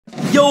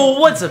Yo,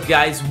 what's up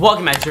guys?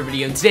 Welcome back to our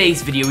video. In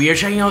today's video, we are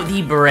checking out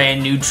the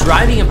brand new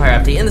Driving Empire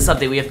update. In this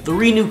update, we have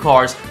 3 new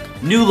cars,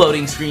 new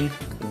loading screen,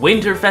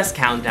 Winterfest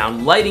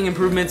countdown, lighting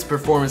improvements,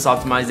 performance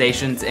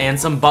optimizations, and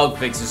some bug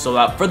fixes. So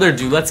without further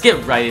ado, let's get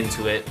right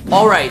into it.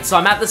 Alright, so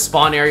I'm at the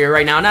spawn area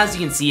right now, and as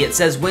you can see, it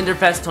says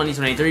Winterfest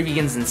 2023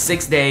 begins in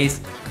 6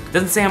 days.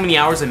 Doesn't say how many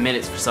hours and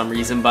minutes for some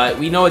reason, but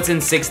we know it's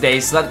in 6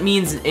 days, so that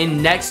means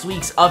in next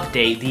week's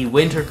update, the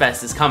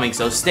Winterfest is coming,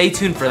 so stay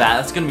tuned for that.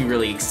 That's going to be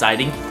really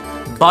exciting.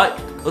 But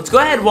let's go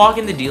ahead, walk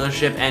in the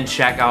dealership, and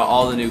check out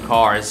all the new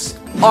cars.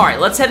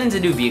 Alright, let's head into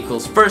new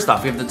vehicles. First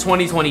off, we have the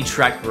 2020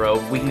 Trek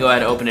Rogue. We can go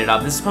ahead and open it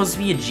up. This is supposed to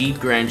be a Jeep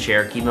Grand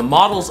Cherokee. The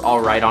model's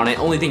alright on it.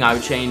 Only thing I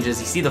would change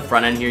is you see the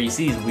front end here, you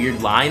see these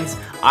weird lines.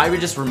 I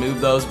would just remove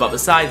those, but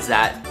besides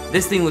that,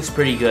 this thing looks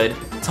pretty good.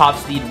 Top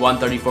speed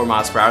 134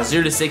 miles per hour,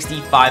 0 to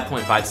 60,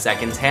 5.5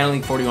 seconds,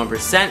 handling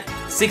 41%,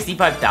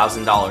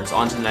 $65,000.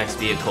 On to the next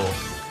vehicle.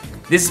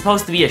 This is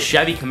supposed to be a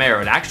Chevy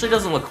Camaro. It actually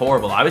doesn't look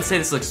horrible. I would say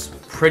this looks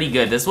pretty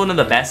good. This is one of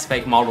the best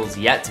fake models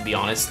yet, to be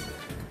honest.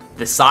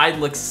 The side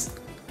looks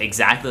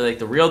exactly like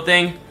the real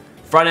thing.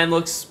 Front end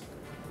looks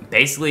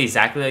basically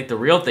exactly like the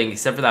real thing,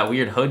 except for that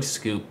weird hood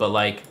scoop, but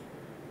like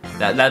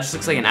that just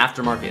looks like an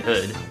aftermarket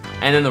hood.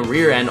 And then the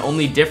rear end,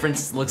 only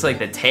difference looks like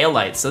the tail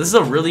lights. So this is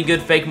a really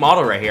good fake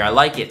model right here. I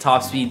like it.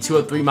 Top speed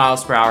 203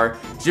 miles per hour,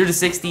 0 to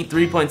 60,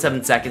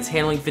 3.7 seconds,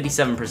 handling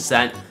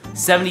 57%,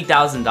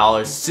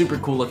 $70,000. Super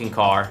cool looking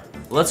car.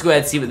 Let's go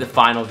ahead and see what the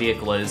final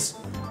vehicle is.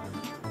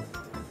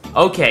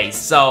 Okay,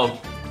 so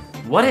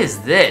what is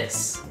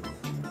this?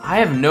 I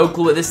have no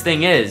clue what this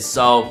thing is.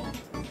 So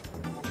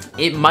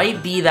it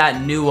might be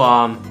that new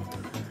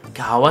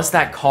God, what's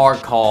that car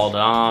called?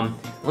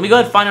 Let me go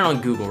ahead and find it on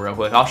Google real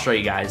quick. I'll show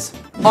you guys.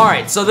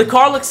 Alright, so the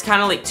car looks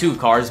kind of like 2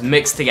 cars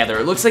mixed together.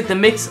 It looks like the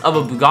mix of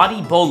a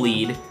Bugatti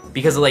Bolide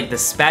because of like the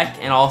spec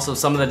and also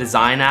some of the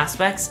design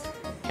aspects.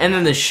 And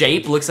then the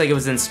shape looks like it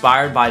was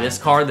inspired by this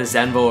car, the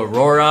Zenvo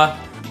Aurora.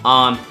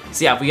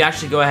 So yeah, if we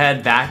actually go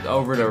ahead back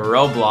over to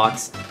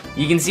Roblox,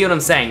 you can see what I'm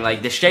saying.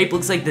 Like, the shape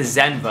looks like the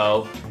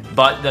Zenvo,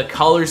 but the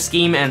color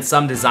scheme and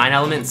some design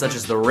elements such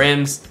as the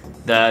rims,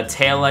 the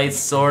taillights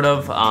sort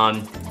of,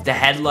 the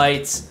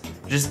headlights,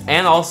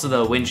 and also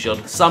the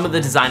windshield. Some of the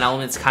design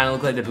elements kind of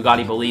look like the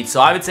Bugatti Bolide, so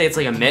I would say it's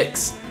like a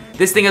mix.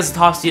 This thing has a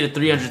top speed of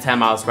 310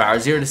 miles per hour,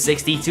 0 to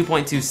 60,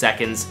 2.2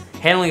 seconds,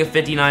 handling of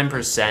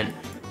 59%,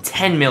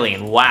 10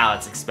 million. Wow,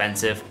 that's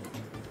expensive.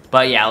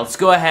 But yeah, let's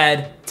go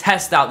ahead,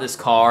 test out this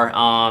car.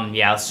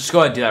 Yeah, let's just go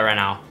ahead and do that right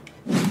now.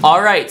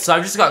 Alright, so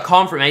I've just got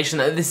confirmation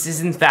that this is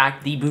in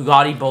fact the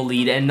Bugatti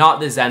Bolide and not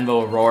the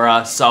Zenvo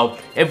Aurora. So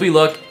if we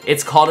look,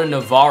 it's called a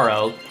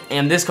Navarro,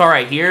 and this car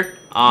right here,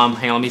 hang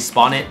on, let me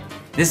spawn it.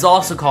 This is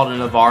also called a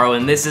Navarro,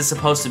 and this is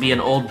supposed to be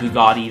an old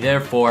Bugatti,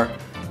 therefore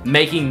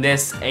making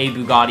this a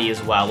Bugatti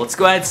as well. Let's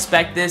go ahead,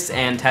 spec this,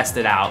 and test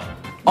it out.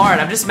 Alright,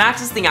 I've just maxed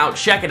this thing out.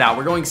 Check it out.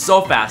 We're going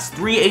so fast.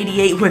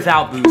 388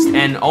 without boost,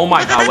 and oh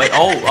my god, wait,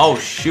 oh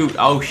shoot.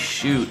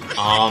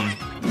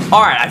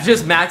 Alright, I've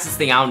just maxed this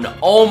thing out, and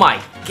oh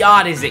my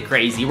god, is it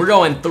crazy. We're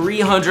going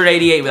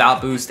 388 without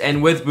boost,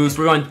 and with boost,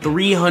 we're going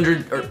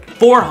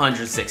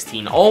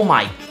 416. Oh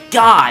my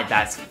god,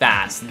 that's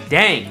fast.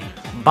 Dang.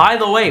 By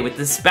the way, with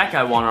the spec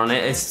I want on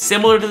it, it's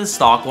similar to the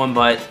stock one,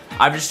 but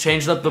I've just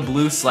changed up the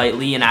blue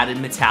slightly and added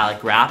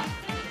metallic wrap.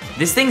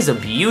 This thing's a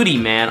beauty,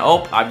 man.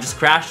 Oh, I've just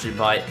crashed it,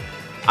 but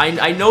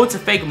I know it's a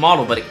fake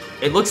model, but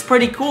it looks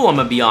pretty cool, I'm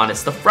gonna be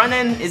honest. The front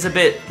end is a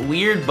bit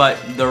weird, but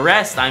the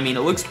rest, I mean,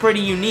 it looks pretty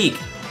unique.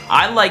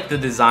 I like the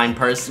design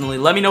personally.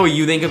 Let me know what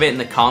you think of it in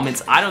the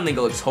comments. I don't think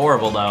it looks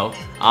horrible though.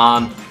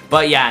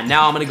 But yeah,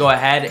 now I'm gonna go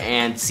ahead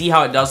and see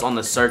how it does on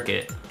the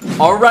circuit.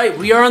 Alright,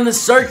 we are on the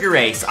circuit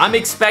race. I'm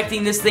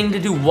expecting this thing to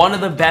do one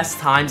of the best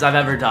times I've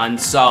ever done,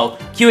 so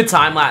cue a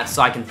time lapse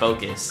so I can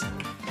focus.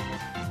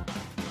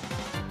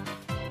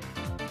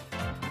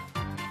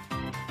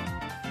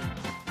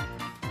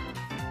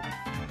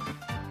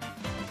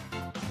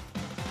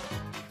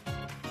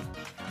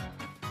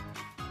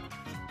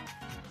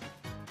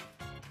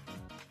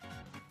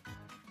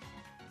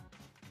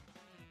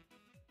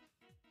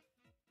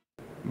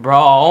 Bro,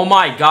 oh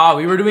my god,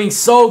 we were doing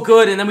so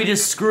good and then we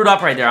just screwed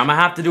up right there. I'm gonna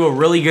have to do a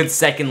really good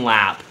second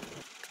lap.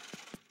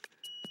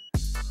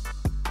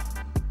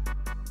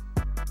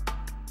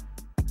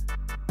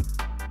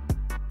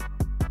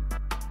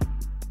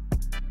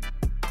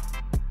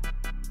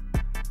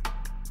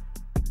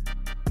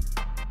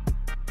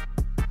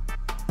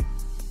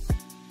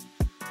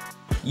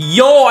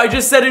 Yo, I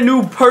just set a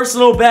new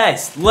personal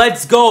best.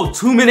 Let's go,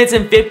 2 minutes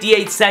and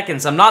 58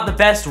 seconds. I'm not the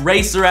best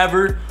racer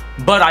ever,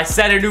 but I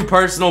set a new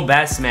personal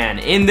best, man.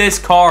 In this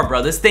car,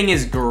 bro. This thing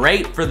is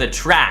great for the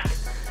track.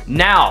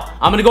 Now,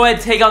 I'm gonna go ahead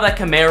and take out that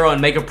Camaro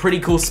and make a pretty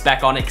cool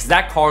spec on it, because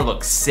that car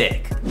looks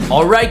sick.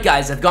 Alright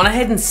guys, I've gone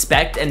ahead and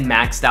spec'd and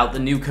maxed out the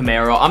new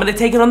Camaro. I'm gonna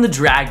take it on the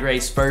drag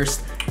race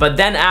first, but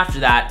then after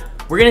that,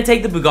 we're gonna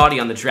take the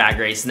Bugatti on the drag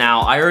race.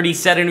 Now, I already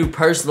set a new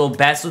personal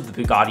best with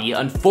the Bugatti.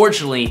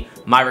 Unfortunately,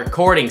 my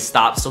recording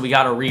stopped, so we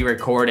gotta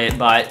re-record it,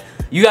 but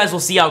you guys will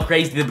see how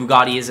crazy the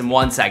Bugatti is in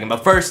 1 second.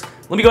 But first,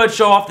 let me go ahead and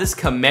show off this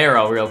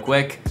Camaro real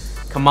quick.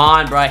 Come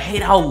on, bro. I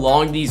hate how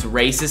long these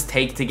races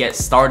take to get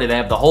started. They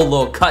have the whole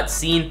little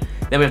cutscene.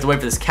 Then we have to wait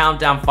for this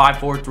countdown. 5,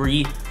 4,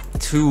 3,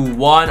 2,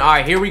 1. All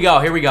right, here we go.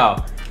 Here we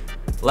go.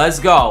 Let's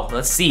go.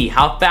 Let's see.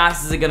 How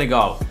fast is it going to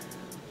go?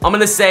 I'm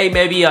going to say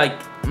maybe like,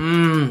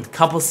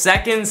 couple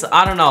seconds.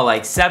 I don't know,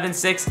 like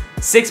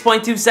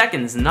 6.2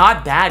 seconds.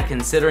 Not bad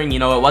considering, you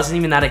know, it wasn't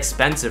even that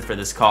expensive for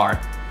this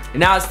car. And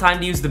now it's time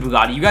to use the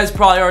Bugatti. You guys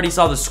probably already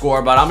saw the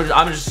score, but I'm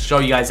gonna just show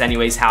you guys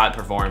anyways how it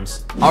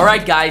performs. All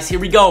right, guys, here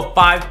we go.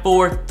 5,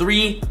 4,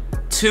 3,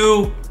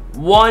 2,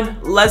 1.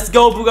 Let's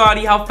go,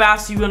 Bugatti. How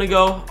fast are you gonna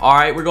go? All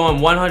right, we're going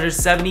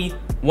 170,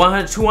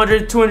 100,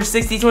 200,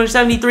 260,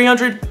 270,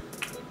 300.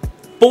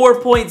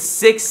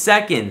 4.6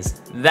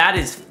 seconds. That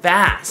is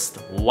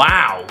fast.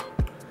 Wow.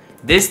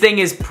 This thing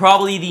is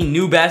probably the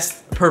new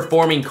best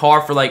performing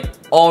car for like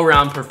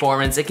all-around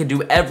performance. It can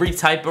do every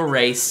type of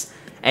race,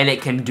 and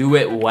it can do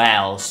it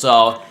well.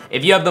 So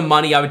if you have the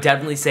money, I would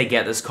definitely say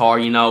get this car.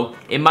 You know,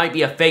 it might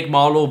be a fake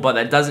model, but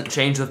that doesn't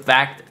change the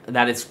fact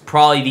that it's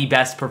probably the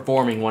best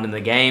performing one in the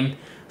game.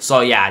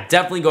 So yeah,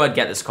 definitely go ahead and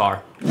get this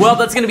car. Well,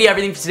 that's going to be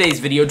everything for today's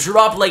video.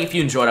 Drop a like if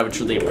you enjoyed. I would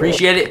truly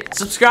appreciate it.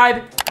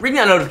 Subscribe, ring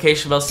that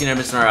notification bell so you never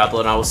miss another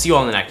upload, and I will see you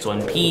all in the next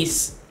one.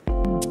 Peace